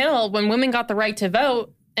downhill when women got the right to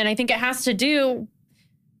vote. And I think it has to do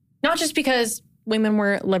not just because women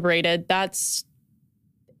were liberated.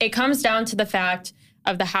 It comes down to the fact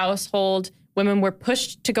of the household. Women were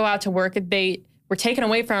pushed to go out to work. They were taken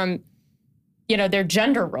away from, their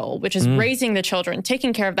gender role, which is raising the children,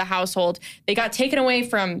 taking care of the household. They got taken away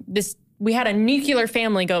from this. We had a nuclear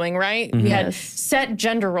family going, right? We had set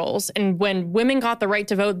gender roles. And when women got the right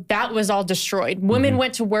to vote, that was all destroyed. Women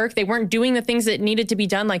went to work. They weren't doing the things that needed to be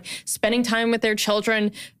done, like spending time with their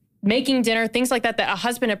children, making dinner, things like that a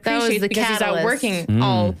husband appreciates because he's out working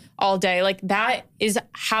all day. Like that is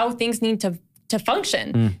how things need to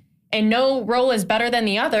function. And no role is better than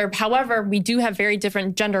the other. However, we do have very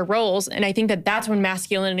different gender roles. And I think that that's when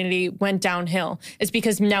masculinity went downhill. It's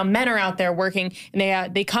because now men are out there working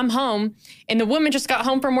and they come home and the women just got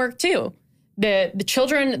home from work too. The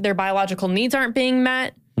children, their biological needs aren't being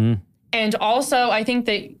met. And also, I think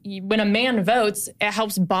that when a man votes, it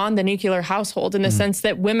helps bond the nuclear household in the sense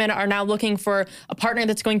that women are now looking for a partner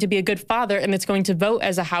that's going to be a good father and that's going to vote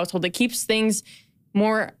as a household. It keeps things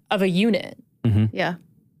more of a unit. Yeah.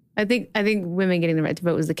 I think women getting the right to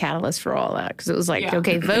vote was the catalyst for all that, because it was like,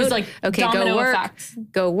 okay, vote, It was like okay, domino go work,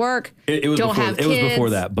 effect. go work. It was don't before, have it was before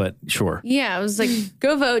kids. that, but sure. Yeah, it was like,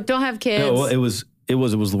 go vote, don't have kids. No, well, it was the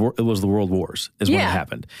World Wars is when it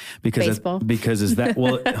happened because Baseball. Because is that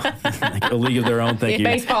like a league of their own? Thank you.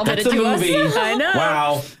 Baseball did That's it a to us. movie. I know.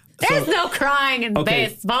 Wow. There's no crying in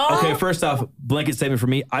baseball. Okay, first off, blanket statement for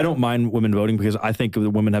me. I don't mind women voting because I think the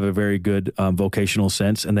women have a very good vocational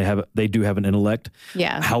sense and they do have an intellect.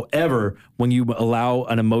 Yeah. However, when you allow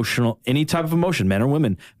any type of emotion, men or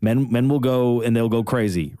women, men will go and they'll go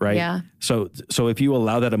crazy, right? Yeah. So if you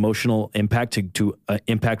allow that emotional impact to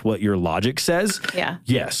impact what your logic says,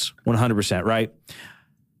 yes, 100%, right?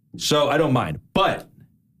 So I don't mind, but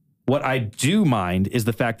what I do mind is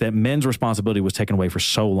the fact that men's responsibility was taken away for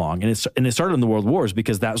so long, and it started in the World Wars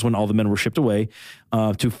because that's when all the men were shipped away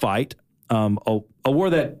to fight a war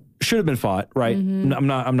that should have been fought. Right? I'm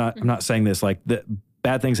not saying this like the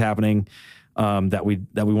bad things happening that we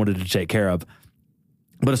wanted to take care of,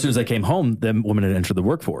 but as soon as they came home, then women had entered the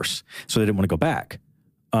workforce, so they didn't want to go back.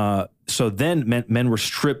 So then men were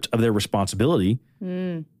stripped of their responsibility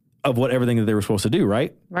of everything that they were supposed to do.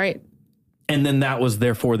 Right? Right. And then that was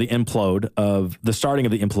therefore the starting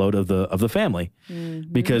of the implode of the family,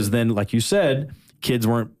 because then, like you said, kids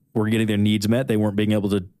were getting their needs met. They weren't being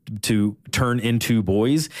able to turn into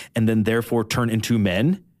boys and then therefore turn into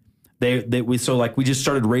men. We just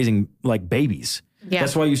started raising like babies. Yeah.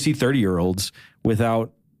 That's why you see 30-year-olds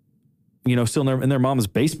without, still in their mom's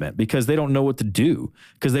basement because they don't know what to do,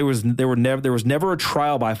 because there was never a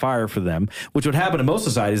trial by fire for them, which would happen in most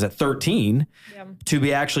societies at 13 to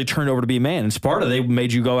be actually turned over to be a man. In Sparta, they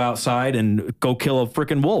made you go outside and go kill a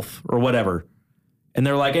freaking wolf or whatever. And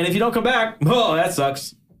they're like, and if you don't come back, oh, that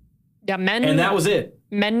sucks. Yeah, men. And that was it.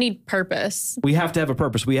 Men need purpose. We have to have a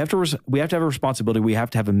purpose. We have to have a responsibility. We have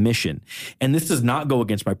to have a mission. And this does not go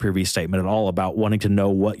against my previous statement at all about wanting to know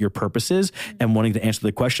what your purpose is and wanting to answer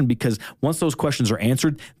the question, because once those questions are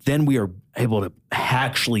answered, then we are able to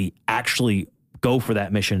actually go for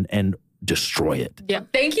that mission and destroy it. Yeah.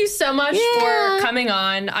 Thank you so much for coming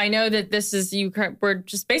on. I know that we're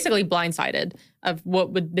just basically blindsided of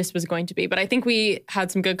what this was going to be, but I think we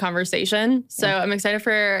had some good conversation. So I'm excited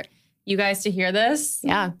for you guys to hear this.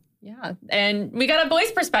 Yeah. Yeah. And we got a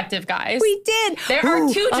boy's perspective, guys. We did. There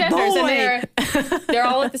are two genders and they're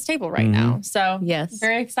all at this table right now. So yes,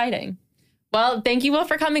 very exciting. Well, thank you all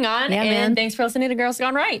for coming on. Yeah, and man. Thanks for listening to Girls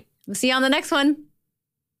Gone Right. We'll see you on the next one.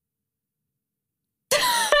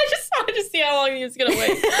 I just wanted to see how long he was going to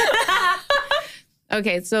wait.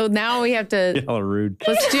 Okay, so now we have to. Y'all are rude.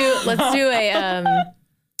 Let's do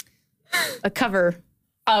a cover.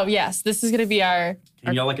 Oh, yes. This is going to be our...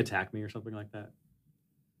 Can y'all attack me or something like that?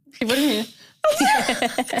 What do you mean?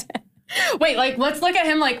 Wait, let's look at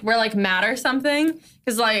him like we're mad or something.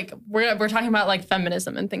 Because we're talking about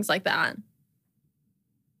feminism and things like that.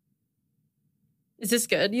 Is this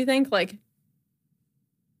good, you think?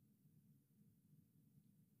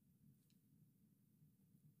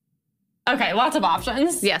 Okay, lots of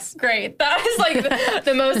options. Yes. Great. That is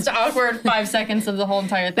the most awkward 5 seconds of the whole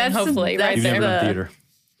entire thing, That's hopefully, right You've there. never been in theater.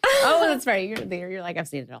 Oh, that's right. You're there. You're like, I've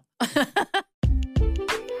seen it all.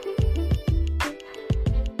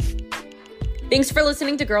 Thanks for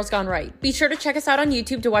listening to Girls Gone Right. Be sure to check us out on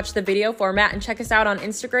YouTube to watch the video format and check us out on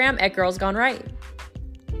Instagram at Girls Gone Right.